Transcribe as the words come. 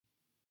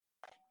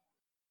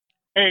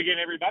Hey again,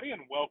 everybody,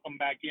 and welcome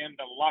back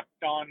into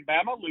Locked On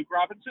Bama. Luke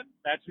Robinson,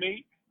 that's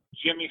me.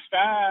 Jimmy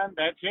Stein,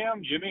 that's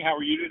him. Jimmy, how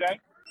are you today?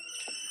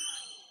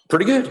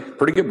 Pretty good.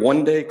 Pretty good.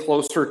 One day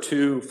closer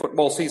to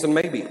football season,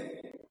 maybe.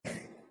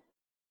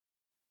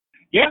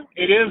 Yeah,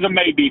 it is a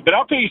maybe, but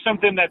I'll tell you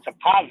something that's a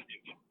positive,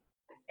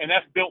 and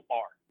that's Built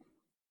Bar.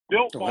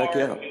 Built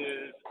Bar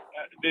is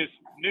this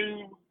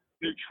new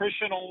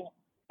nutritional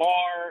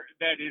bar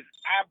that is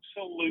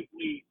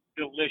absolutely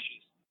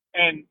delicious.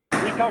 And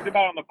we talked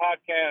about on the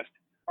podcast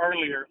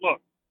earlier.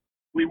 Look,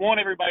 we want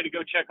everybody to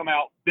go check them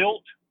out,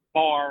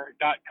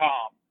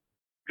 builtbar.com.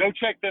 Go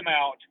check them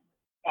out.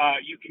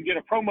 You can get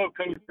a promo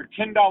code for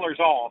 $10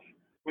 off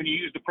when you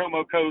use the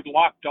promo code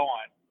Locked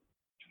On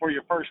for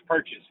your first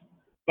purchase.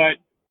 But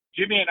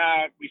Jimmy and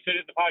I, we said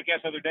it in the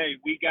podcast the other day,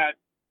 we got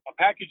a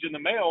package in the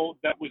mail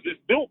that was this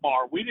Built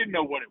Bar. We didn't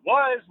know what it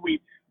was.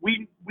 We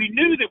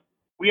knew that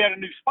we had a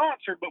new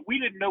sponsor, but we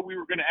didn't know we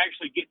were going to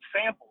actually get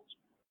samples.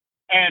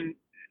 And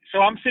so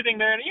I'm sitting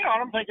there, and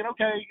I'm thinking,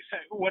 okay,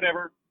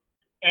 whatever.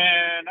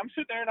 And I'm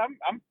sitting there, and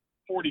I'm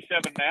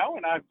 47 now,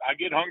 and I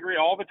get hungry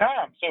all the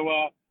time. So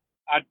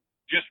I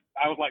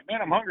was like,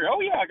 man, I'm hungry. Oh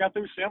yeah, I got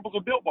those samples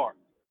of Built Bar.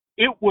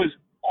 It was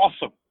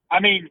awesome. I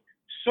mean,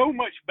 so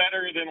much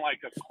better than like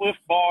a Cliff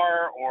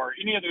Bar or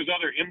any of those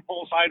other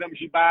impulse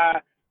items you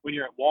buy when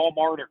you're at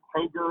Walmart or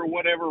Kroger or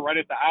whatever, right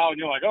at the aisle, and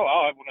you're like, oh,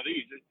 I'll have one of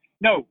these.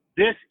 No,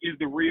 this is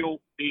the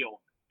real deal.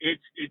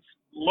 It's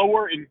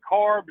lower in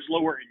carbs,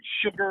 lower in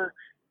sugar.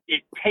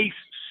 It tastes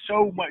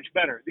so much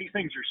better. These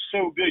things are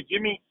so good.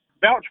 Jimmy,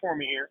 vouch for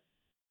me here.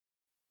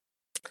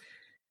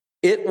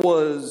 It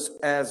was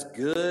as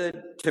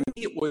good, to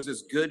me, it was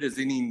as good as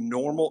any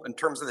normal, in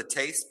terms of the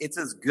taste, it's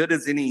as good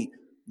as any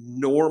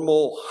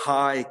normal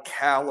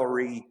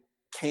high-calorie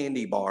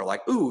candy bar.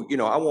 Like, ooh,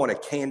 I want a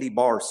candy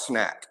bar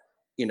snack,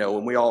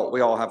 and we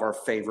all have our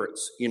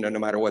favorites, no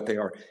matter what they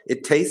are.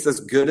 It tastes as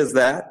good as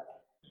that,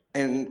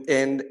 and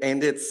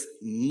it's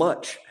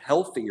much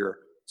healthier.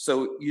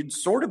 So you'd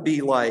sort of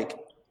be like,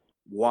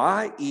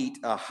 why eat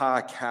a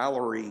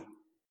high-calorie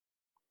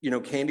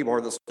candy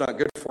bar that's not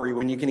good for you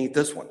when you can eat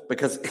this one?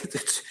 Because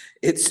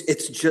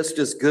it's just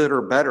as good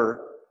or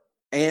better,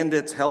 and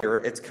it's healthier.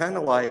 It's kind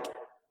of like,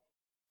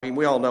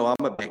 we all know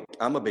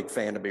I'm a big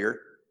fan of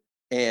beer,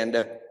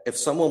 and if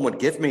someone would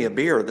give me a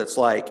beer that's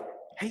like,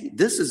 hey,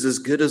 this is as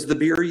good as the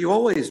beer you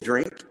always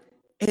drink,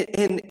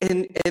 and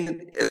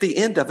at the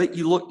end of it,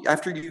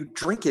 after you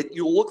drink it,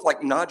 you look like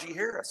Najee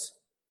Harris.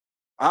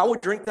 I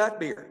would drink that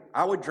beer.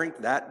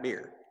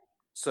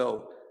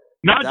 So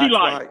that's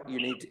why you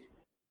need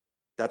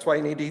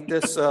to eat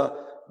this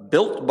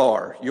Built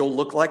Bar. You'll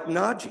look like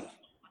Najee.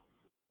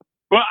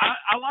 Well,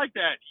 I like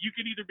that. You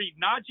can either be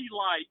Najee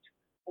Light,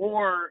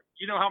 or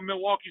how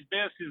Milwaukee's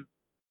best is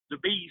the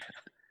Beast.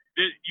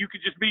 You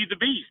could just be the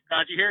Beast,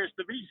 Najee Harris,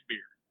 the Beast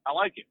beer. I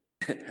like it.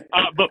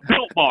 But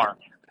Built Bar,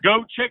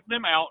 go check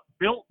them out.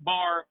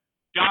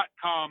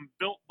 BuiltBar.com.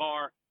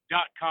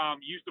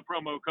 BuiltBar.com. Use the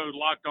promo code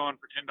Locked On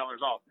for $10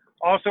 off.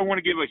 Also, want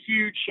to give a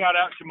huge shout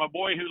out to my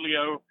boy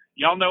Julio.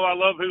 Y'all know I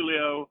love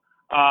Julio.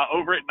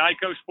 Over at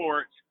Nikco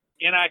Sports,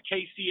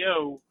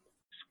 NIKCO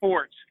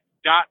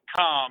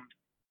Sports.com.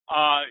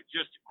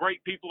 Just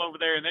great people over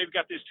there, and they've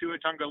got this Tua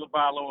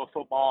Tagovailoa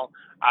football.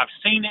 I've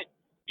seen it.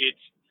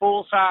 It's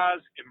full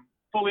size and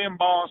fully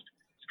embossed.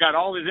 It's got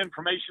all his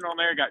information on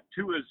there. Got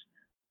Tua's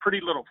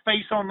pretty little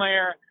face on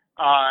there.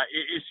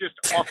 It's just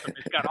awesome.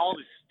 It's got all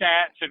his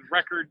stats and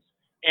records,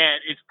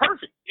 and it's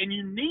perfect. And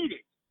you need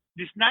it.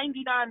 Just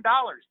 $99.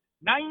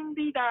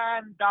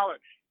 $99.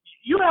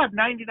 You have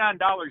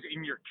 $99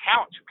 in your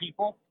couch,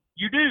 people.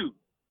 You do.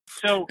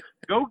 So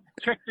go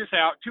check this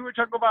out. Tua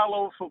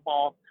Tagovailoa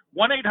football.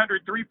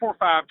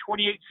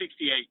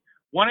 1-800-345-2868.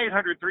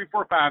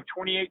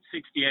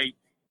 1-800-345-2868.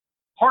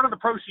 Part of the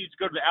proceeds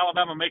go to the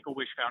Alabama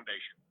Make-A-Wish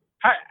Foundation.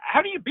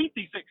 How do you beat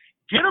these things?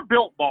 Get a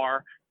Built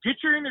Bar,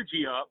 get your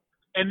energy up,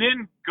 and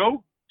then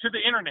go to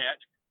the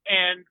internet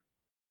and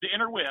the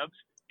interwebs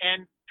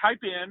and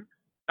type in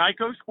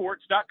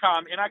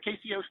NIKCOsports.com,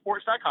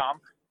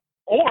 NIKCOsports.com,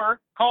 or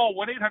call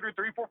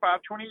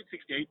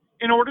 1-800-345-2868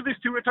 and order this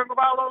Tua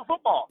Tagovailoa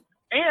football.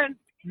 And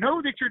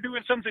know that you're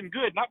doing something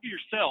good, not for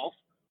yourself,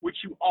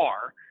 which you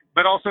are,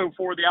 but also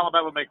for the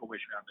Alabama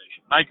Make-A-Wish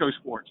Foundation,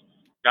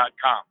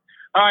 NIKCOsports.com.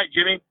 All right,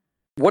 Jimmy.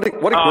 What a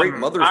great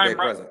Mother's Day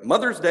present.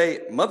 Mother's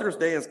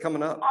Day is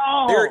coming up.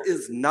 Oh. There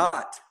is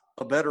not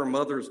a better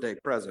Mother's Day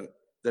present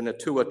than a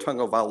Tua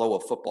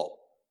Tagovailoa football.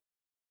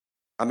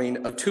 I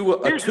mean, a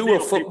Tua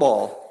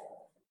football.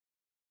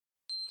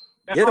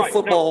 Get a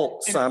football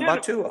signed by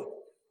Tua.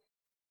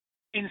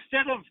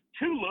 Instead of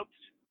tulips,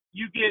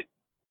 you get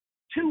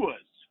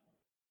Tuas.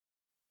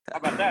 How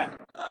about that?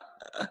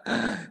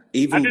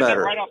 Even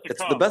better. Right off the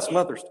cuff. The best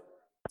Mother's.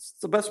 It's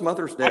the best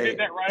Mother's Day. I did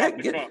that right off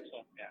the cuff.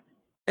 So, yeah.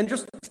 And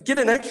just get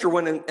an extra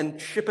one and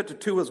ship it to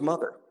Tua's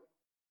mother.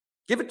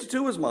 Give it to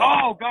Tua's mother.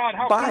 Oh God,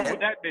 how cool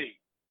would that be?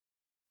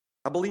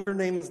 I believe her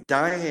name is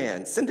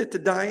Diane. Send it to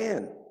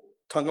Diane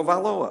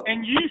Tagovailoa.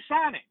 And you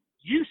sign it.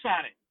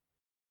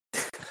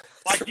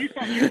 Like you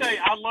say,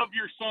 I love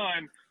your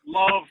son.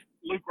 Love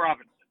Luke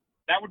Robinson.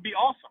 That would be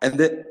awesome. And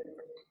that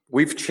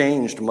we've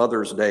changed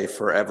Mother's Day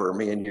forever.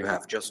 Me and you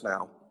have just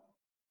now.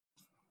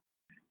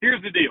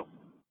 Here's the deal.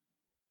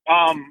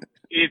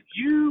 If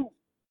you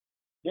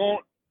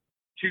want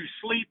to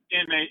sleep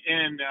in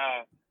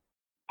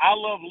I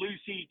Love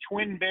Lucy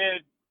twin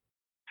bed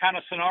kind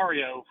of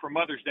scenario for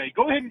Mother's Day,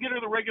 go ahead and get her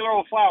the regular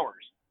old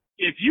flowers.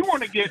 If you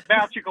want to get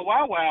Bow Chicka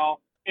Wow Wow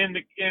in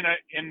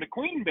the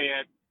queen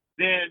bed,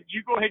 then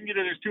you go ahead and get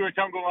her this Tua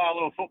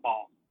Tagovailoa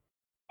football.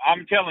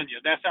 I'm telling you,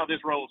 that's how this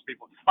rolls,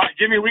 people. All right,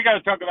 Jimmy, we got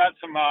to talk about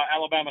some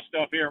Alabama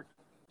stuff here.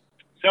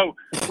 So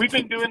we've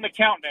been doing the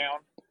countdown,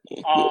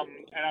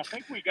 and I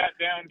think we got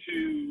down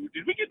to –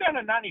 did we get down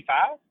to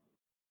 95?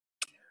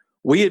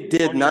 We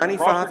did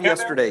 95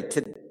 yesterday.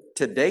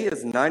 Today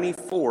is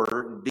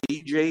 94,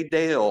 DJ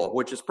Dale,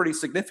 which is pretty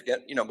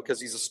significant, because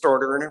he's a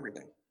starter and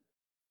everything.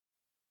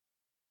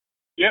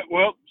 Yeah,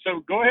 well,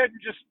 so go ahead and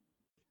just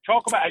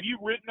talk about – have you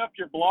written up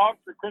your blog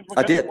for Crimson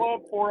Country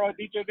Club for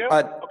DJ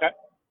Dale? Okay.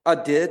 I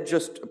did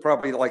just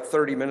probably like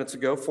 30 minutes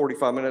ago,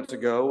 45 minutes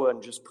ago,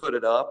 and just put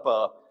it up.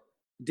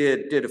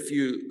 Did a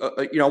few,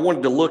 I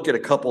wanted to look at a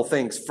couple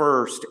things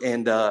first.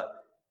 And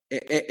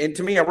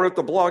to me, I wrote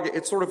the blog.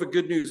 It's sort of a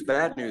good news,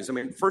 bad news. I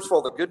mean, first of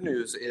all, the good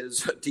news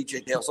is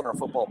DJ Dale's on our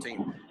football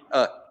team.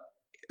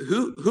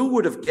 Who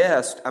would have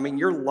guessed? I mean,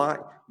 you're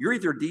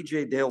either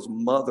DJ Dale's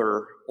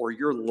mother or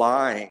you're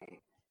lying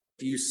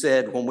if you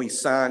said when we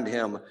signed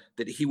him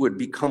that he would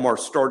become our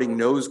starting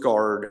nose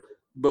guard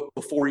but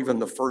before even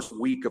the first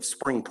week of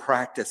spring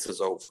practice is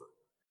over.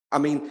 I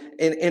mean,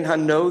 and I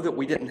know that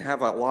we didn't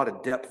have a lot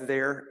of depth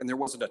there and there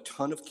wasn't a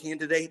ton of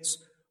candidates,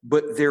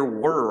 but there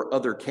were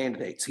other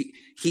candidates.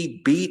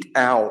 He beat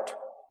out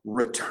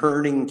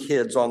returning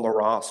kids on the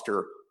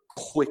roster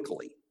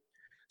quickly.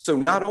 So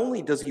not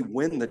only does he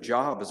win the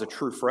job as a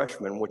true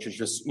freshman, which is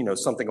just,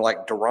 something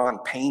like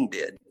Daron Payne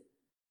did,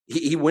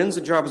 he wins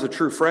the job as a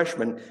true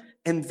freshman.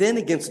 And then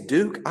against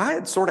Duke, I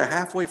had sort of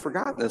halfway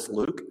forgotten this,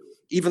 Luke,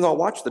 even though I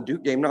watched the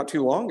Duke game not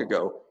too long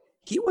ago.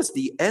 He was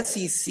the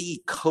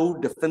SEC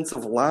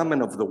co-defensive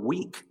lineman of the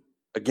week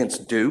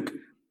against Duke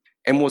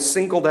and was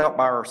singled out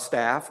by our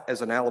staff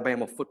as an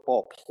Alabama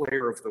football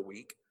player of the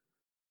week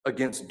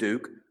against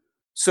Duke.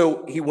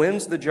 So he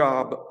wins the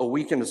job a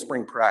week into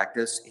spring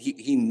practice.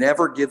 He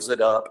never gives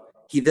it up.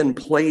 He then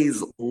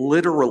plays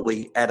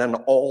literally at an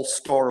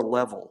all-star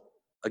level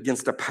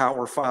against a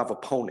Power 5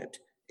 opponent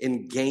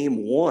in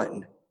game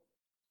one.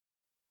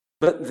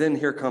 But then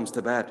here comes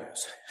the bad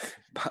news.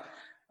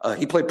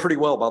 He played pretty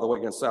well, by the way,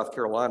 against South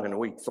Carolina in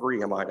week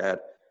 3, I might add.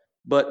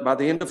 But by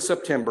the end of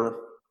September,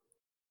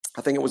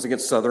 I think it was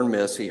against Southern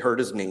Miss, he hurt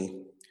his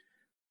knee,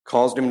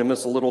 caused him to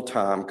miss a little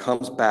time,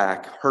 comes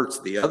back, hurts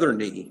the other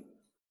knee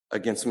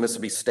against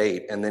Mississippi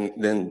State, and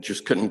then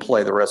just couldn't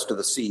play the rest of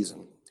the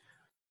season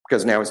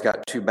because now he's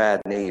got 2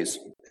 bad knees.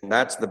 And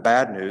that's the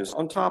bad news.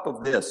 On top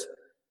of this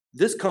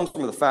comes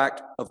from the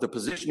fact of the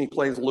position he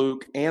plays,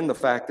 Luke, and the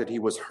fact that he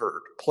was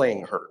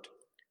playing hurt.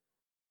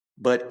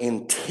 But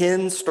in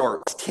 10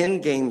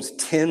 games,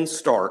 10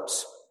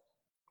 starts,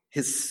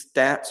 his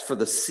stats for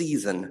the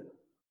season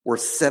were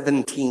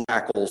 17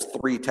 tackles,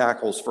 3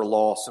 tackles for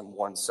loss, and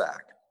 1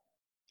 sack.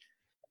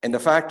 And the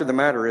fact of the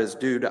matter is,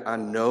 dude, I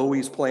know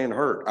he's playing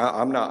hurt.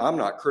 I'm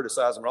not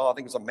criticizing him at all. I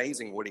think it's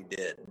amazing what he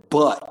did.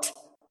 But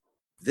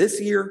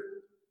this year,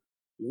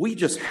 we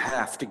just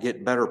have to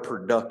get better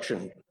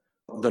production,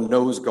 the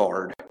nose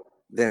guard,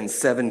 than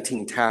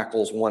 17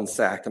 tackles, 1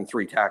 sack, and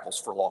 3 tackles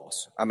for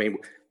loss. I mean,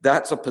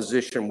 that's a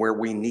position where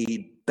we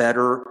need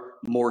better,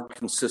 more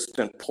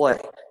consistent play.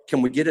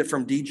 Can we get it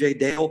from DJ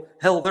Dale?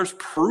 Hell, there's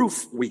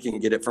proof we can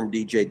get it from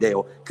DJ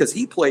Dale because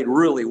he played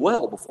really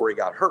well before he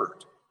got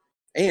hurt.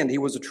 And he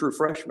was a true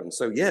freshman.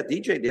 So, yeah,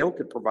 DJ Dale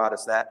could provide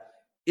us that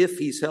if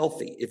he's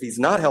healthy. If he's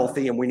not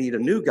healthy and we need a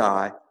new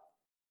guy,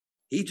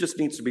 he just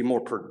needs to be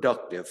more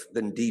productive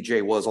than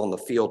DJ was on the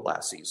field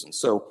last season.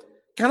 So,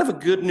 kind of a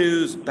good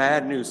news,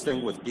 bad news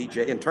thing with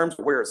DJ. In terms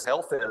of where his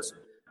health is,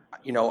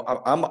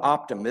 I'm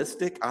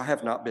optimistic. I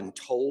have not been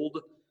told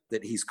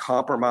that he's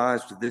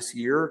compromised this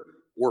year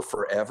or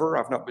forever.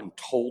 I've not been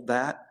told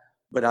that.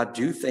 But I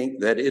do think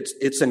that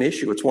it's an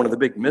issue. It's one of the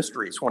big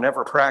mysteries.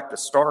 Whenever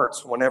practice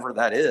starts, whenever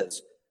that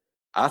is,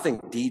 I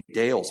think D.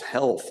 Dale's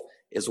health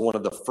is one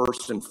of the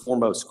first and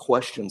foremost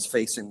questions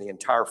facing the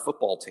entire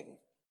football team.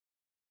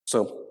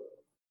 So,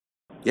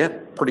 yeah,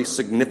 pretty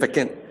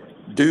significant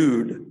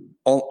dude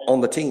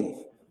on the team.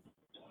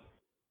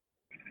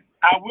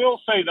 I will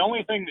say the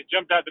only thing that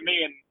jumped out to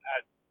me, and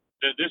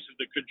this is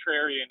the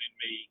contrarian in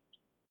me,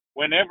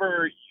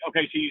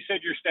 so you said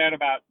your stat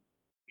about,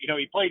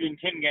 he played in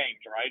 10 games,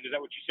 right? Is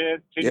that what you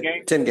said? 10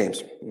 games? 10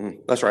 games.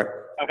 That's right.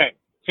 Okay.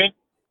 10.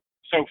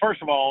 So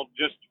first of all,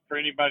 just for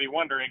anybody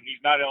wondering,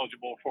 he's not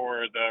eligible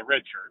for the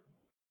red shirt.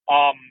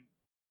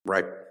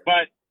 Right.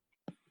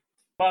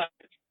 But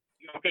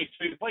okay,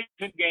 so he played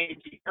 10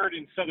 games. He hurt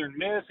in Southern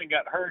Miss and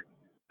got hurt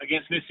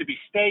against Mississippi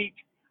State.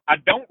 I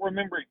don't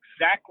remember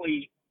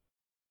exactly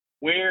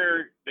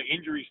where the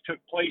injuries took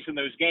place in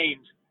those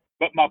games,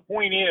 but my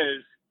point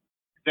is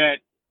that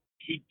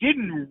he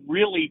didn't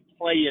really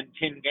play in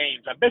 10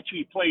 games. I bet you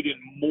he played in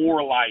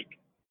more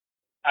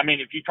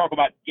if you talk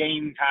about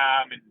game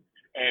time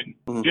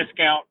and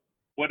discount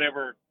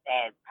whatever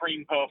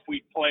cream puff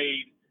we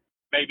played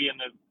maybe in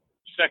the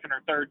second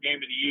or third game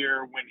of the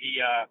year when he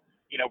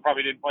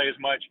probably didn't play as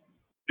much,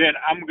 then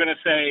I'm going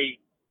to say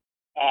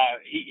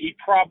he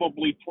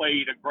probably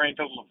played a grand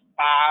total of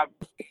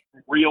 5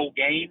 real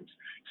games.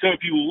 So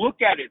if you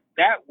look at it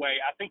that way,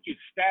 I think his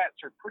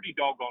stats are pretty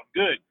doggone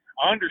good.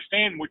 I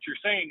understand what you're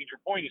saying, and your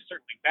point is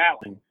certainly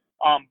valid,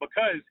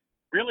 because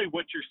really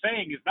what you're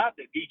saying is not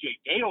that DJ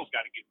Dale's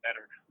got to get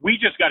better. We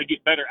just got to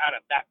get better out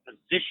of that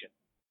position.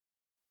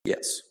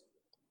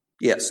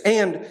 Yes.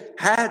 And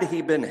had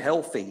he been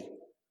healthy,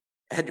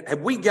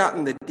 had we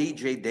gotten the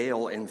DJ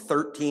Dale in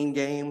 13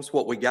 games,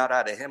 what we got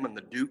out of him in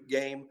the Duke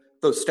game,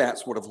 those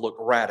stats would have looked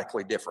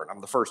radically different.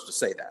 I'm the first to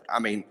say that. I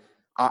mean,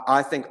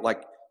 I think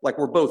like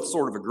we're both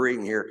sort of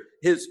agreeing here,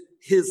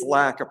 his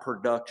lack of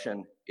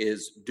production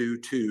is due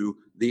to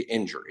the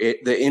injury,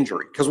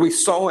 because we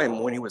saw him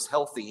when he was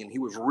healthy and he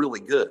was really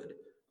good,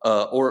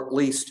 or at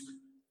least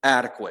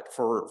adequate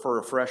for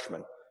a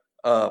freshman.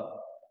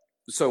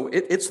 So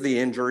it's the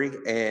injury,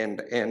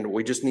 and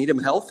we just need him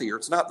healthier.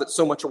 It's not that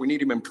so much we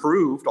need him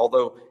improved,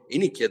 although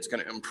any kid's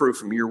going to improve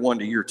from year 1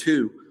 to year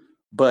 2,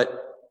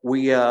 but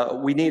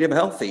we need him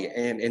healthy,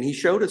 and he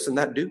showed us in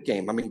that Duke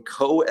game. I mean,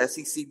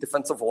 co-SEC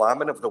Defensive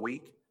Lineman of the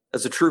Week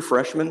as a true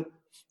freshman.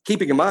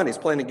 Keeping in mind he's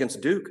playing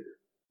against Duke.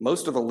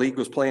 Most of the league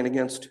was playing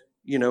against,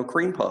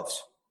 cream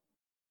puffs.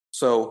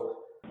 So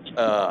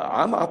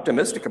I'm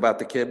optimistic about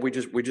the kid. We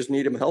just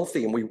need him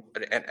healthy,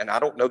 and I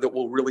don't know that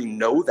we'll really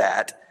know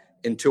that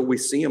until we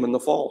see him in the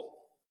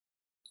fall.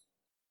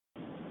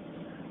 All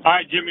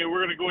right, Jimmy, we're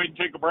going to go ahead and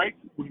take a break.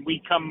 When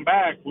we come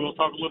back, we'll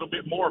talk a little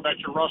bit more about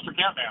your roster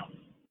countdown.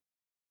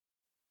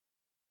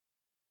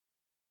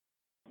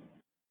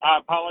 I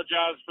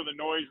apologize for the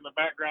noise in the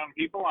background,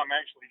 people. I'm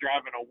actually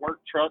driving a work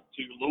truck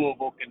to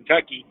Louisville,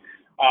 Kentucky.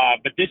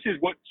 But this is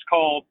what's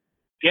called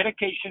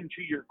dedication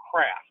to your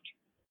craft.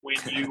 When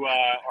you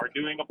are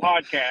doing a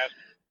podcast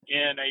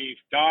in a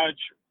Dodge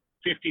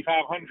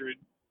 5500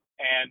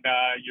 and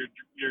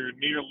you're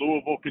near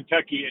Louisville,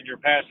 Kentucky, and you're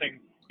passing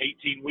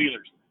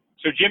 18-wheelers.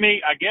 So,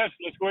 Jimmy, I guess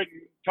let's go ahead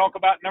and talk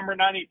about number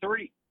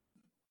 93.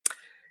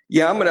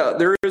 Yeah,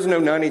 there is no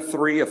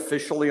 93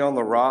 officially on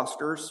the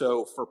roster.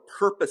 So for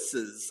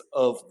purposes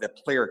of the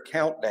player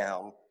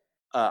countdown,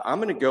 I'm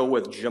going to go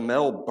with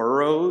Jamel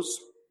Burroughs,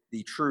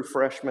 the true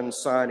freshman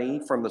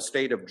signee from the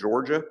state of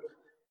Georgia.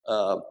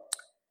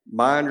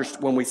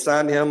 When we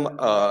signed him,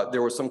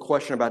 there was some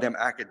question about him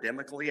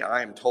academically.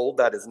 I am told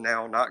that is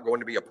now not going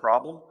to be a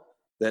problem,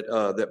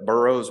 that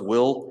Burroughs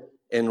will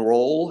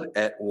enroll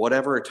at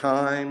whatever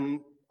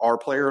time our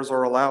players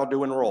are allowed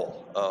to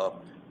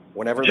enroll.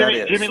 Whenever Jimmy,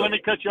 that is. Jimmy, let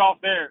me cut you off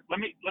there. Let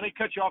me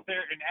cut you off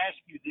there and ask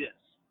you this: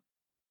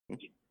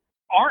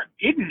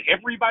 Isn't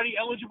everybody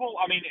eligible?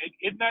 I mean,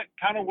 isn't that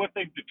kind of what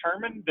they've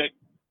determined, that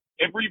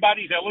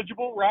everybody's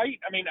eligible, right?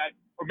 I mean,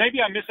 or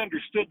maybe I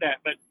misunderstood that,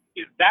 but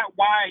is that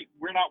why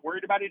we're not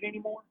worried about it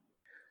anymore?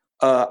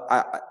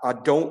 I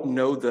don't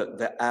know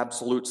the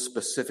absolute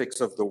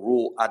specifics of the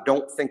rule. I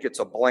don't think it's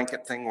a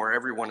blanket thing where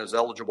everyone is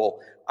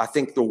eligible. I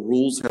think the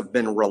rules have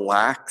been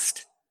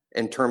relaxed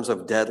in terms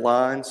of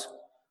deadlines.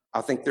 I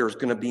think there's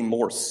going to be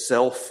more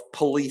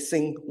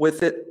self-policing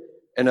with it.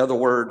 In other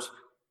words,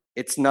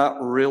 it's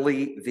not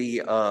really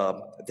the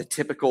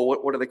typical,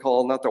 what do they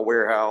call it? Not the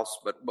warehouse,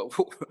 but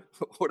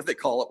what do they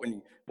call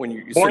it when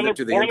you send it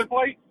to the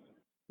boilerplate?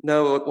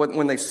 No,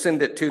 when they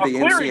send it to the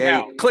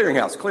NCAA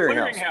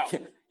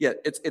clearinghouse. Yeah,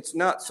 it's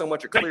not so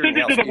much a clearinghouse.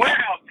 They send it to the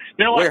warehouse.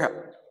 They're like,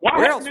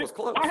 warehouse was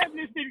close. Why hasn't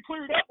this been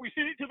cleared up? We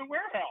sent it to the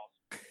warehouse.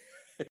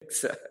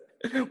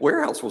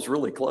 Warehouse was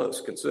really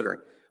close considering,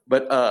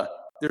 but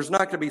there's not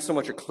going to be so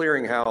much a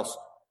clearinghouse.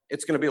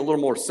 It's going to be a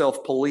little more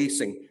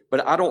self-policing,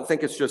 but I don't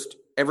think it's just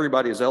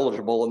everybody is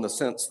eligible in the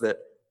sense that,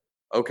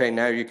 okay,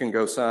 now you can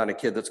go sign a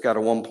kid that's got a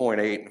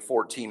 1.8 and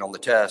 14 on the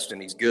test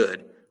and he's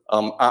good.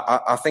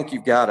 I think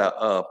you've got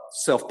to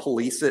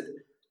self-police it,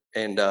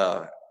 and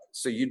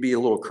so you'd be a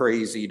little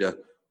crazy to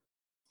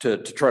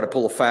try to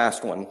pull a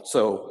fast one.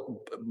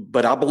 So,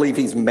 but I believe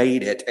he's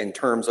made it in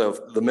terms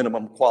of the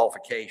minimum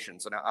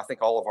qualifications, and I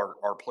think all of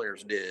our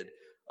players did.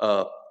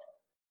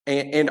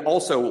 And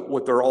also,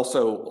 what they're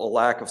also a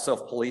lack of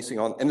self-policing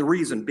on, and the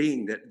reason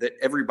being that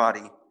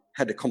everybody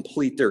had to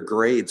complete their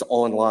grades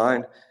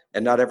online,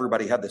 and not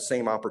everybody had the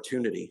same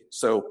opportunity.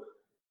 So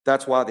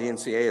that's why the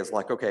NCAA is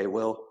like, okay,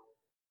 well,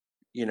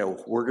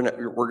 we're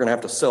gonna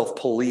have to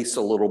self-police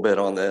a little bit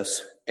on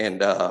this,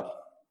 and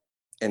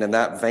in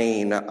that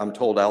vein, I'm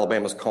told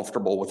Alabama's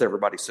comfortable with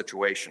everybody's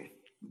situation.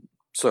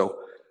 So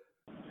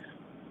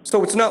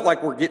it's not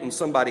like we're getting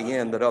somebody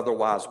in that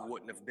otherwise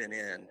wouldn't have been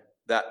in.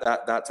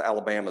 That's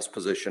Alabama's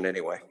position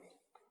anyway.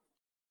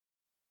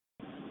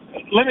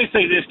 Let me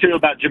say this too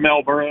about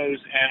Jamel Burroughs,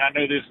 and I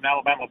know this is an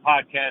Alabama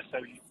podcast,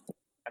 so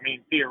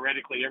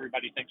theoretically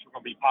everybody thinks we're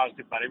going to be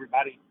positive about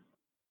everybody.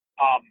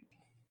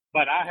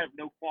 But I have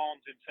no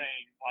qualms in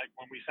saying, like,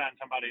 when we sign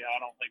somebody, I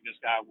don't think this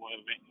guy will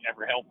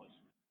ever help us.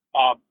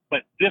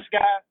 But this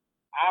guy,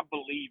 I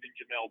believe in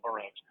Jamel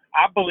Burroughs.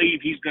 I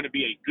believe he's going to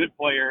be a good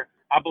player.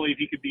 I believe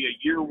he could be a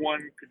year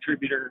one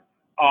contributor.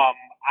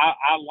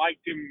 I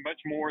liked him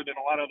much more than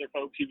a lot of other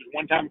folks. He was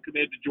one time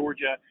committed to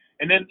Georgia.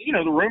 And then,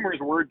 the rumors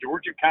were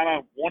Georgia kind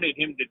of wanted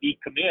him to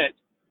decommit.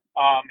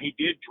 He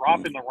did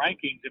drop in the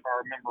rankings, if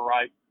I remember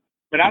right.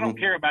 But I don't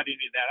care about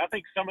any of that. I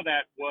think some of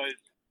that was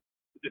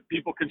the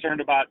people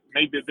concerned about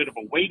maybe a bit of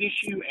a weight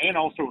issue and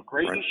also a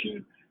grade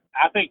issue.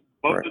 I think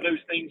both of those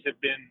things have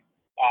been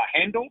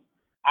handled.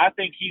 I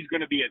think he's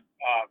going to be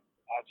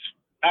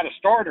not a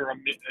starter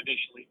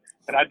initially,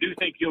 but I do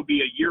think he'll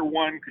be a year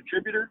one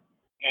contributor,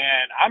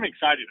 and I'm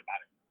excited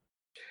about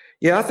it.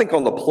 Yeah, I think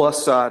on the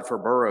plus side for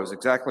Burroughs,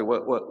 exactly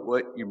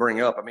what you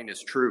bring up, I mean,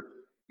 it's true.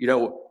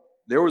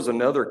 There was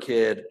another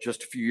kid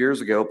just a few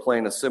years ago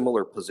playing a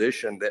similar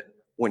position that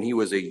when he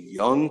was a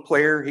young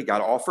player, he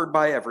got offered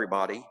by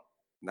everybody,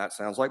 and that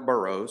sounds like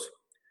Burroughs.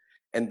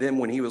 And then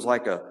when he was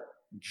like a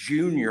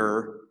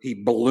junior, he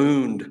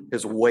ballooned,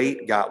 his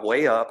weight got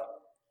way up,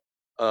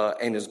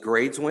 and his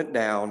grades went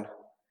down,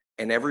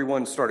 and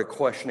everyone started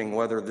questioning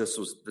whether this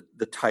was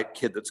the type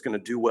kid that's going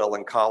to do well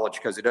in college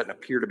because he doesn't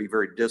appear to be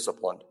very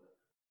disciplined.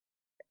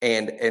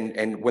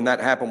 And when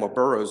that happened with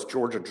Burroughs,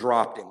 Georgia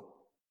dropped him.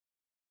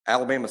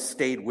 Alabama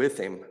stayed with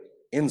him.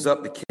 Ends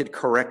up the kid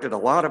corrected a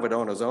lot of it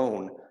on his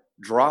own,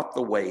 dropped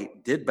the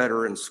weight, did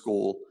better in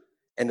school,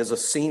 and as a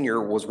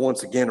senior was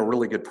once again a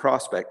really good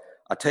prospect.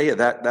 I tell you,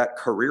 that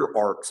career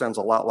arc sounds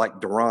a lot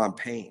like Daron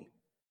Payne.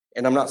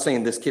 And I'm not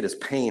saying this kid is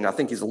Payne. I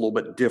think he's a little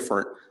bit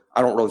different.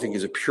 I don't really think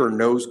he's a pure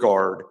nose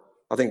guard.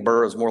 I think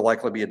Burroughs is more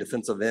likely to be a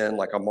defensive end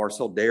like a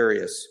Marcel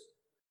Darius.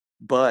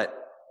 But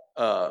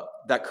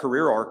that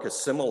career arc is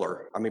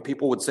similar. I mean,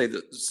 people would said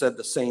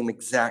the same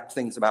exact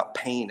things about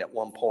Payne at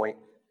one point,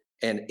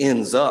 and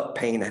ends up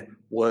Payne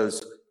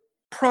was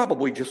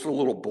probably just a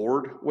little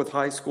bored with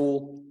high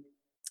school,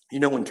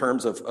 in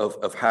terms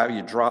of how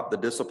you drop the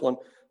discipline.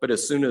 But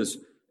as soon as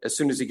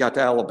he got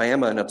to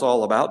Alabama and it's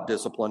all about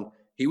discipline,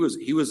 he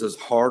was as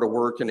hard a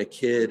working a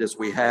kid as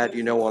we had,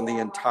 on the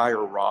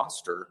entire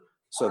roster.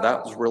 So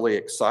that was really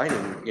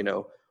exciting,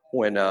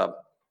 when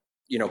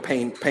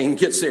Payne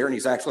gets there and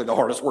he's actually the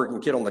hardest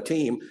working kid on the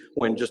team,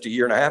 when just a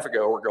year and a half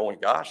ago we're going,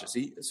 gosh, is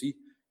he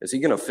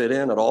going to fit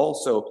in at all?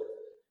 So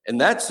in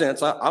that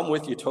sense, I'm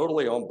with you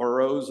totally on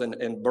Burroughs,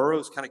 and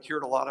Burroughs kind of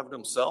cured a lot of it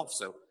himself.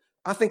 So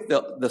I think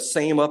the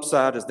same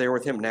upside is there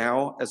with him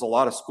now as a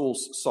lot of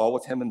schools saw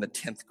with him in the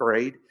 10th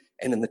grade.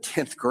 And in the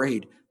 10th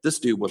grade, this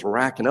dude was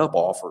racking up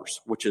offers,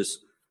 which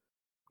is,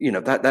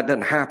 that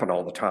doesn't happen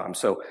all the time.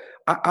 So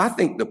I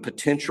think the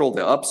potential,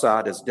 the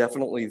upside is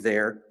definitely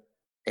there.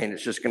 And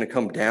it's just going to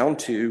come down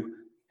to,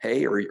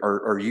 hey,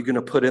 are you going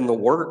to put in the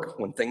work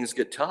when things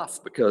get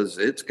tough? Because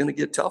it's going to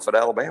get tough at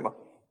Alabama.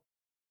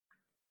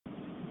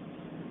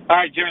 All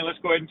right, Jimmy, let's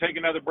go ahead and take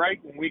another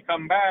break. When we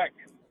come back,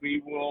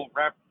 we will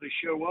wrap the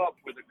show up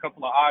with a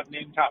couple of odd and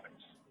end topics.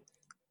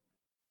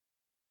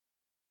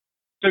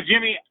 So,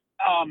 Jimmy,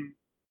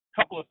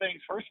 couple of things.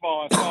 First of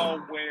all, I saw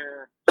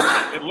where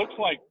it looks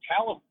like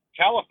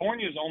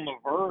California is on the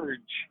verge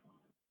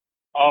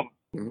of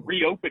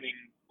reopening,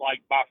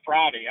 like by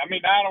Friday. I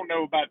mean, I don't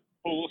know about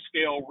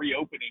full-scale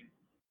reopening,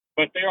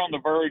 but they're on the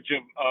verge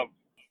of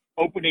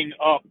opening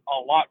up a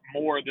lot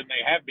more than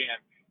they have been.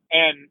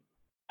 And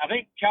I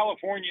think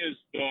California is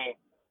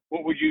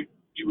what you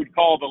would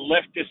call the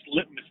leftist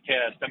litmus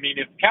test. I mean,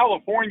 if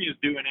California is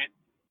doing it,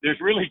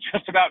 there's really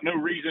just about no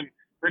reason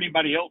for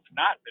anybody else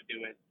not to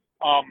do it.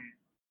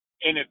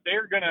 And if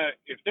they're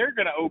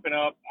gonna open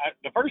up,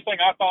 the first thing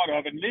I thought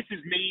of, and this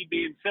is me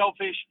being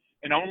selfish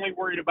and only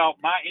worried about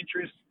my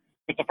interests,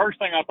 but the first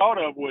thing I thought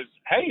of was,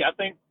 hey, I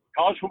think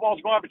college football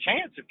is going to have a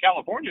chance if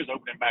California is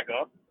opening back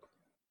up.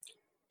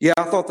 Yeah,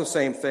 I thought the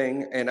same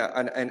thing, and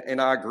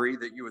I agree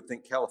that you would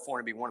think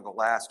California would be one of the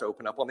last to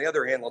open up. On the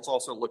other hand, let's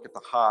also look at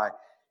the high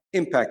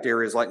impact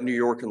areas like New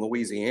York and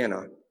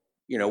Louisiana,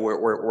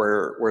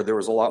 where there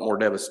was a lot more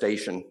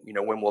devastation.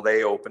 When will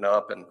they open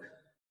up? And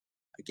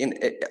again,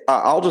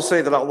 I'll just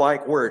say that I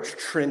like where it's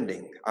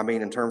trending. I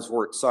mean, in terms of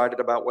we're excited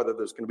about whether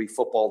there's going to be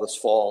football this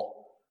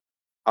fall.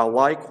 I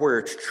like where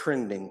it's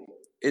trending.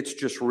 It's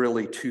just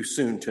really too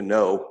soon to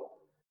know.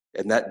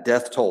 And that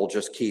death toll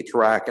just keeps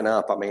racking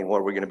up. I mean, what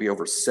are we going to be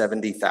over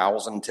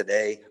 70,000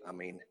 today? I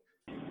mean,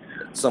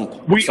 but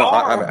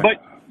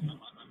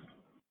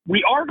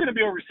we are going to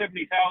be over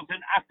 70,000,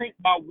 I think,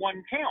 by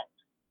one count.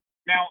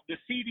 Now, the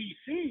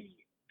CDC,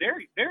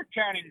 their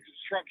counting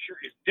structure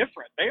is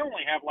different. They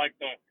only have like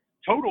the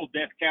total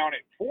death count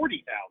at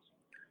 40,000.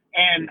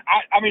 And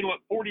I mean,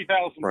 look,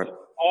 40,000 is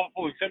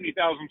awful and 70,000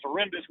 is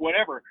horrendous,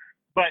 whatever.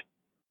 But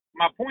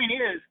my point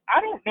is,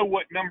 I don't know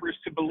what numbers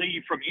to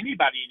believe from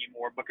anybody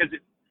anymore because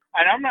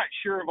and I'm not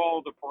sure of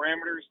all the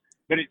parameters,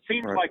 but it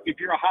seems like if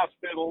you're a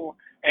hospital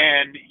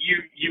and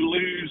you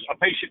lose a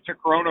patient to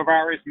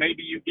coronavirus,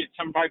 maybe you get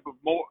some type of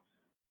more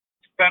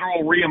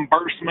federal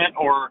reimbursement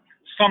or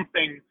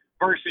something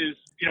versus,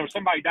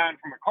 somebody dying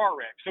from a car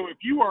wreck. So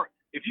if you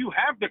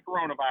have the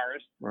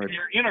coronavirus and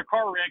you're in a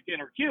car wreck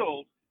and are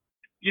killed,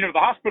 the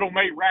hospital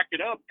may rack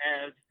it up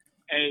as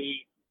a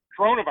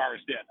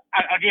coronavirus death.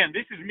 Again,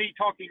 this is me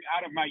talking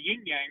out of my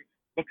yin yang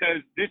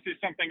because this is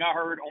something I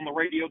heard on the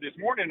radio this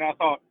morning, and I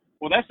thought,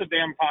 well, that's a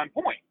damn fine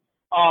point.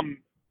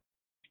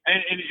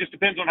 And it just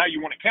depends on how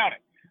you want to count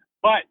it.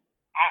 But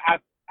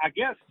I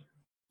guess,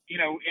 you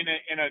know,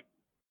 in a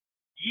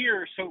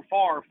year so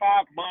far,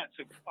 5 months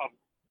of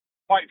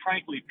quite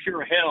frankly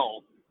pure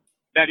hell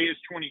that is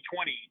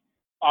 2020.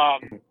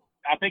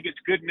 I think it's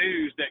good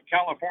news that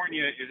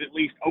California is at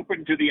least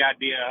open to the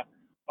idea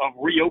of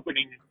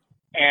reopening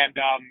and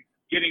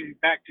getting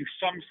back to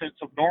some sense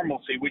of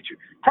normalcy, which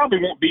probably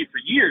won't be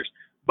for years.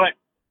 But,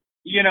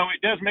 you know,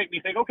 it does make me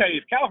think, okay,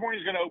 if California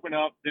is going to open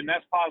up, then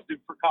that's positive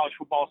for college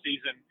football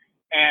season.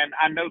 And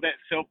I know that's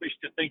selfish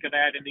to think of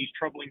that in these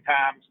troubling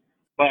times.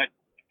 But,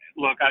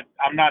 look,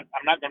 I'm not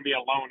going to be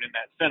alone in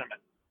that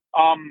sentiment.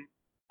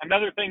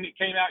 Another thing that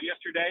came out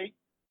yesterday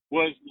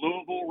was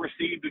Louisville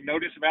received a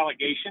notice of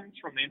allegations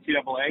from the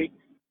NCAA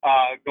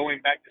going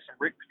back to some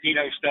Rick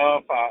Pitino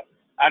stuff.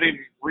 I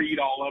didn't read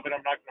all of it.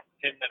 I'm not going to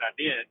pretend that I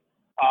did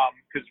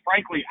because,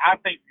 frankly, I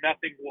think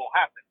nothing will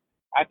happen.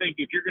 I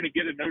think if you're going to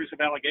get a notice of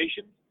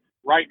allegations,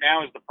 right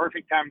now is the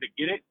perfect time to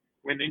get it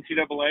when the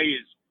NCAA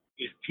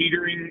is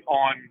teetering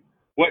on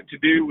what to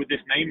do with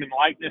this name and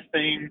likeness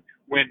thing,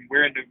 when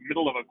we're in the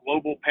middle of a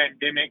global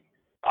pandemic,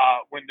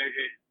 when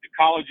the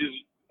colleges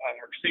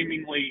are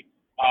seemingly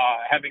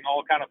having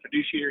all kind of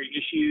fiduciary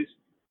issues.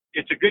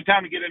 It's a good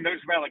time to get a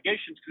notice of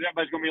allegations because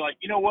everybody's going to be like,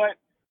 you know what?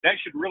 That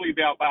should really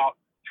be about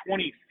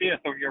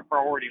 25th on your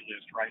priority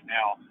list right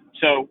now.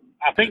 So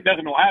I think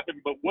nothing will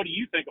happen, but what do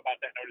you think about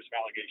that notice of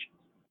allegations?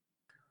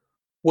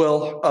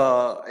 Well,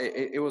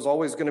 it was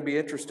always going to be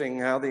interesting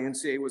how the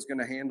NCAA was going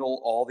to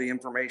handle all the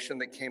information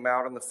that came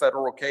out in the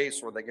federal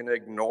case. Were they going to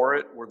ignore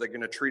it? Were they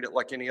going to treat it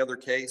like any other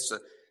case?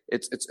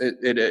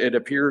 It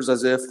appears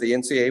as if the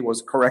NCAA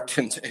was correct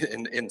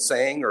in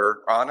saying,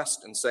 or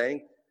honest in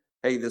saying,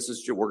 hey,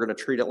 we're going to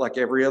treat it like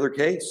every other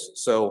case.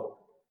 So,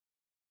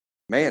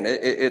 man,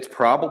 it's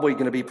probably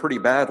going to be pretty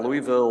bad.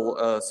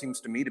 Louisville seems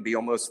to me to be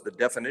almost the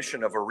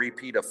definition of a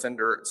repeat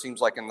offender. It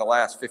seems like in the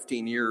last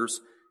 15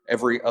 years,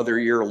 every other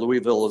year,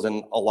 Louisville is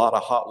in a lot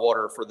of hot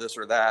water for this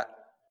or that.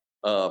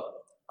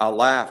 I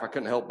laugh. I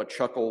couldn't help but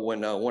chuckle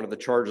when one of the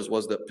charges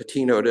was that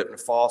Pitino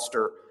didn't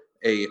foster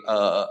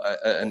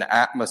an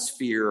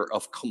atmosphere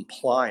of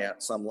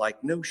compliance. I'm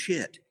like, no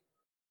shit.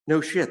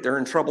 They're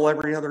in trouble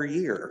every other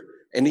year,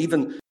 and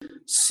even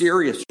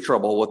serious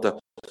trouble with the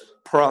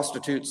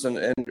prostitutes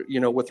and you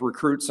know, with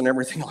recruits and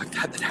everything like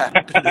that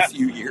happened a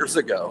few years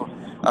ago.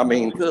 I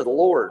mean, good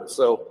Lord.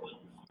 So,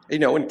 you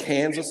know, in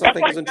Kansas, I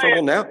think is in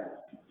trouble now.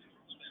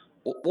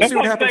 We'll see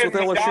what happens with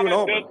LSU and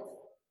Auburn.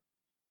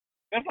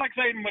 That's like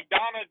saying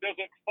Madonna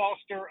doesn't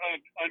foster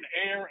an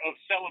air of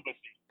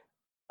celibacy.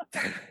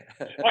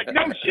 Like,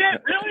 no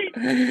shit, really?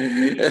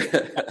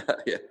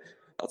 Yeah,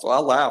 that's why I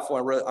laugh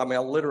when I read. I mean, I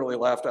literally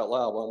laughed out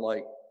loud. I'm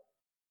like,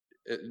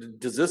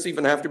 does this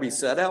even have to be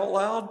said out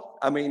loud?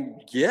 I mean,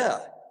 yeah.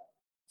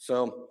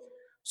 So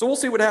we'll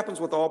see what happens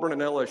with Auburn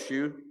and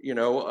LSU, you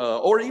know,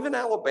 or even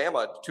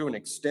Alabama to an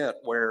extent,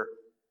 where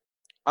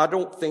I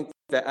don't think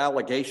the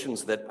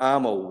allegations that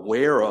I'm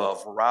aware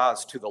of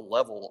rise to the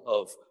level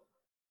of,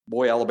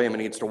 boy, Alabama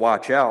needs to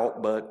watch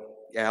out. But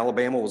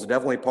Alabama was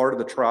definitely part of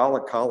the trial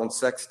of Colin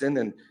Sexton,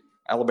 and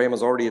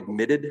Alabama's already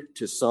admitted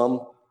to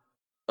some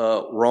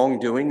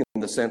wrongdoing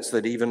in the sense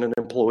that even an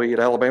employee at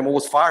Alabama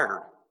was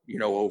fired, you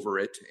know, over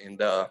it. And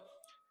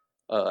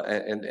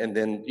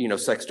then, you know,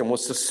 Sexton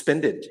was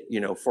suspended, you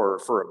know,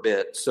 for a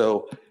bit.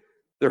 So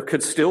there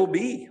could still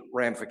be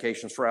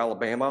ramifications for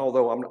Alabama,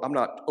 although I'm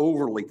not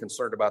overly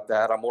concerned about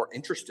that. I'm more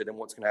interested in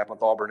what's going to happen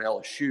with Auburn and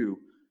LSU,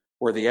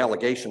 where the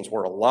allegations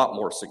were a lot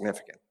more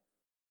significant.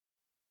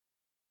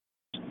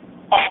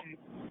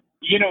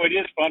 You know, it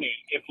is funny.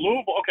 If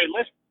Louisville, okay,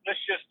 let's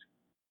just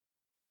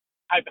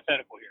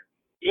hypothetical here.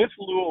 If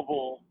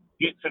Louisville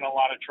gets in a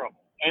lot of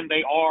trouble, and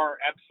they are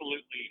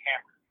absolutely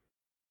hammered,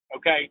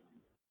 okay,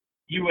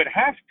 you would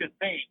have to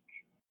think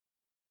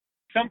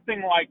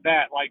something like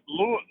that, like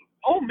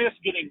Ole Miss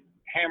getting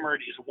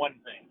hammered is one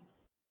thing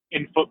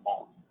in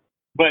football,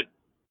 but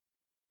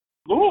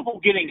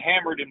Louisville getting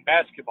hammered in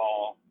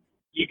basketball,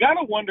 you got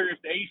to wonder if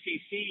the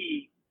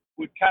ACC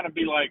would kind of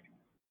be like,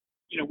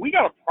 you know, we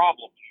got a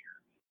problem here.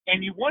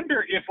 And you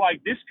wonder if,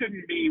 like, this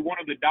couldn't be one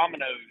of the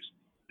dominoes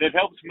that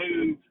helps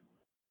move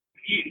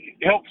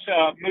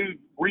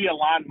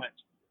realignment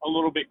a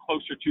little bit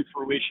closer to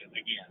fruition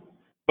again.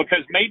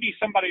 Because maybe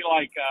somebody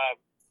like,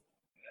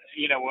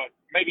 you know,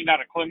 maybe not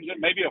a Clemson,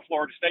 maybe a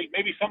Florida State,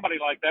 maybe somebody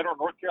like that, or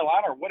North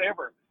Carolina or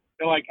whatever,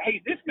 they're like,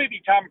 hey, this may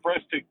be time for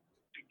us to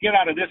get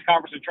out of this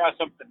conference and try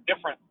something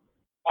different.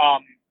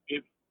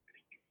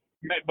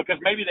 Because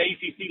maybe the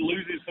ACC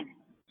loses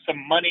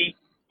some money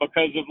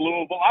because of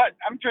Louisville.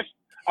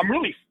 I'm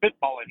really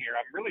spitballing here.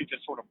 I'm really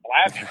just sort of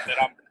blasting that.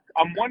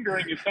 I'm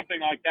wondering if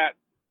something like that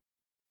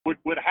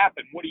would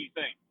happen. What do you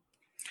think?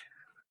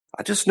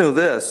 I just know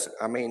this.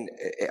 I mean,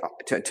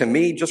 to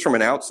me, just from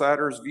an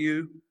outsider's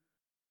view,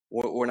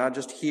 when I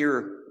just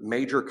hear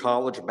major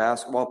college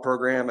basketball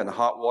program in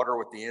hot water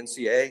with the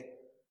NCAA,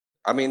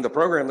 I mean, the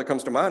program that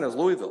comes to mind is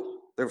Louisville.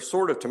 They're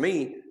sort of, to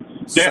me,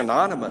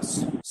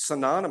 synonymous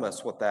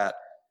with that.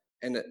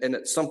 And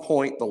at some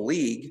point, the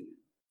league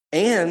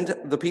and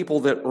the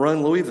people that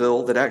run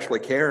Louisville that actually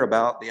care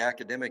about the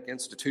academic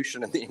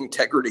institution and the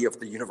integrity of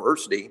the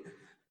university,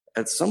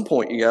 at some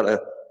point you got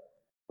to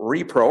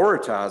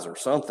reprioritize or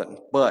something.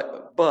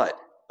 But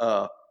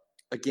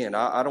again,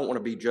 I don't want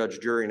to be judge,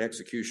 jury, and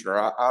executioner.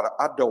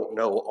 I don't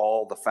know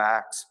all the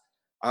facts.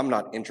 I'm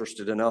not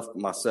interested enough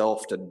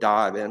myself to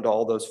dive into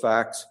all those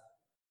facts.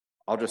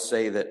 I'll just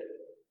say that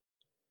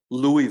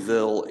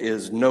Louisville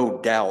is no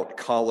doubt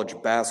college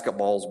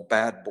basketball's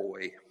bad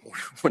boy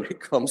when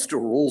it comes to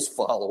rules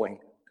following.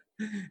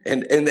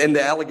 And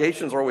the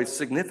allegations are always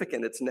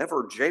significant. It's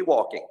never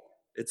jaywalking.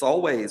 It's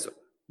always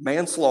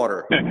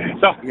manslaughter, and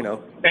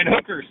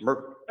hookers.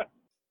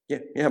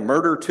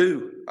 Murder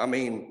too. I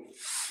mean,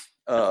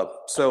 and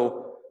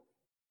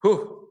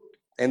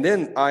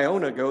then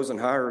Iona goes and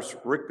hires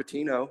Rick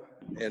Pitino,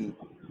 and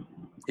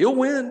he'll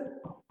win.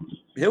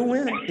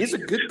 He's a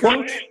good coach.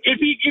 Well, if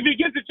he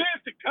gets a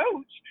chance to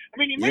coach, I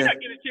mean, he may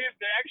not get a chance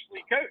to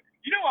actually coach.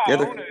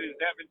 Iona is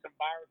having some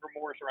buyer's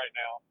remorse right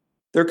now.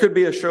 There could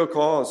be a show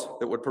cause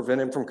that would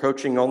prevent him from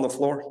coaching on the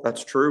floor.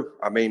 That's true.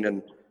 I mean,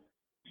 and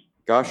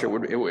gosh, it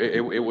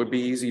would be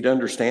easy to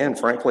understand,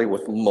 frankly,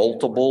 with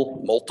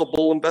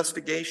multiple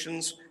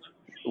investigations,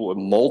 with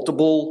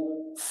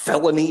multiple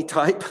felony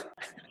type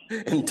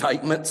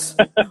indictments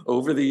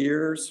over the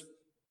years.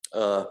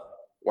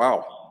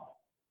 Wow.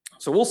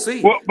 So we'll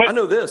see. Well, I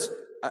know this.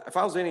 If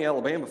I was any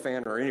Alabama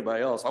fan or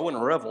anybody else, I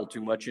wouldn't revel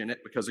too much in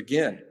it because,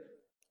 again,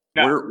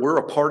 we're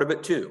a part of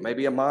it too.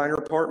 Maybe a minor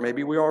part.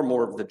 Maybe we are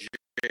more of the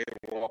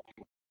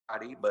jaywalking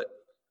body, but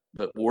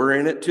we're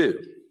in it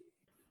too.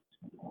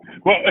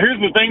 Well,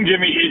 here's the thing,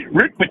 Jimmy.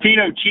 Rick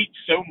Pitino cheats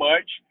so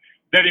much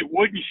that it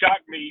wouldn't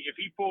shock me if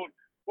he pulled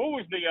 – what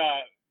was the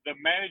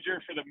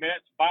manager for the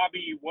Mets,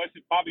 Bobby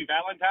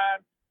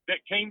Valentine,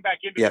 that came back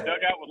into the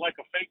dugout with like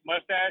a fake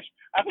mustache?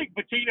 I think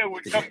Pitino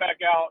would come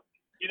back out.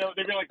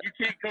 They'd be like, you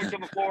can't coach on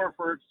the floor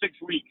for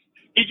 6 weeks.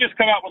 He'd just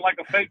come out with like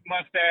a fake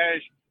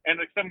mustache and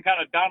like some kind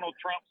of Donald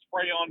Trump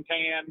spray-on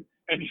tan,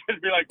 and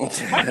just be like,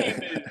 my name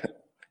is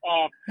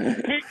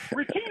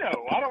Rick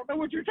Pitino. I don't know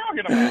what you're talking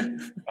about.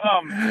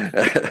 All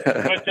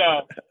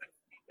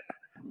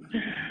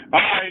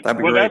right.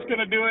 Well, that's going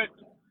to do it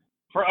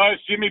for us,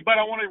 Jimmy. But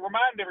I want to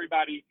remind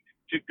everybody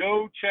to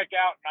go check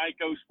out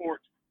Nyco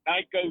Sports.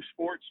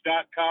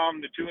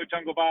 NycoSports.com. The Tua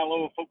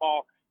Tagovailoa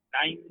football,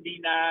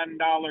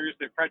 $99.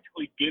 They're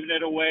practically giving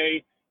it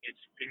away. It's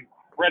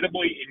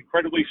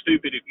incredibly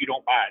stupid if you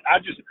don't buy it.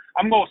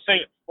 I'm going to say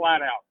it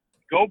flat out.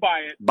 Go buy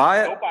it.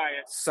 Go buy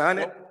it. Sign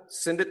it.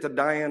 Send it to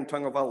Diane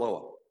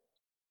Tagovailoa.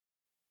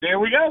 There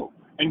we go.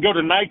 And go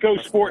to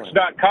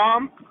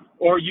NycoSports.com,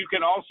 or you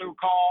can also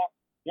call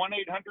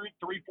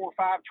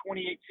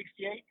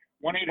 1-800-345-2868,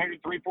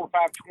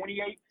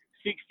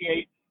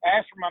 1-800-345-2868.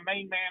 Ask for my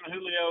main man,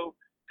 Julio.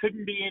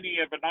 Couldn't be any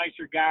of a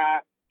nicer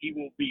guy. He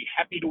will be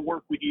happy to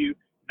work with you.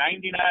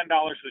 $99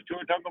 for the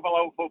Tua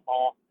Tagovailoa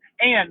football.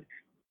 And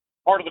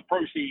part of the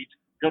proceeds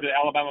go to the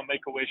Alabama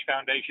Make-A-Wish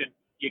Foundation.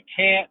 You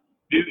can't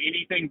do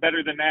anything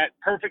better than that.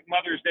 Perfect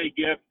Mother's Day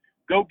gift.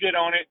 Go get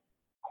on it.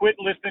 Quit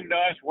listening to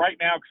us right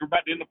now because we're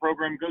about to end the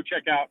program. Go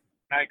check out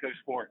Nyco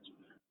Sports.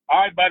 All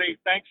right, buddy.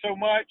 Thanks so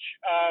much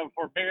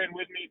for bearing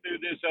with me through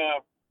this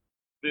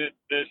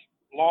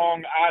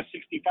long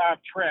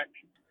I-65 trek.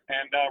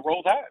 And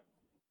roll Tide.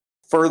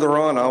 Further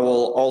on, I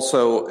will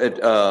also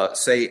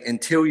say,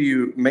 until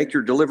you make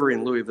your delivery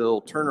in Louisville,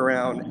 turn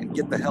around and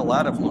get the hell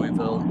out of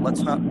Louisville.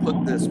 Let's not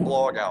put this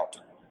blog out,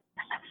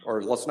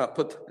 or let's not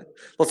put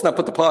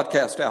the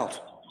podcast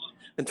out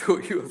until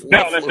you have left.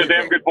 No, that's Louisville.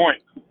 A damn good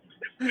point.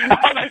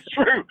 That's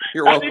true.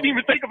 You're welcome. I didn't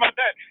even think about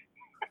that.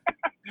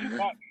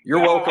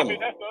 You're welcome. I mean,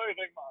 that's the other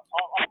thing.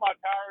 All my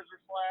tires are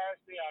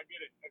slashed. Yeah, I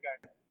get it.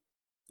 Okay.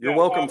 You're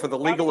welcome for the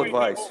legal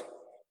advice.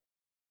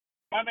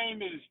 My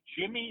name is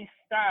Jimmy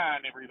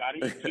Stein, everybody.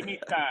 Jimmy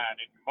Stein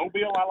in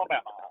Mobile,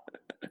 Alabama.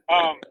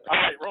 All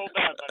right, roll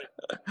Tide, buddy.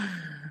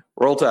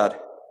 Roll Tide.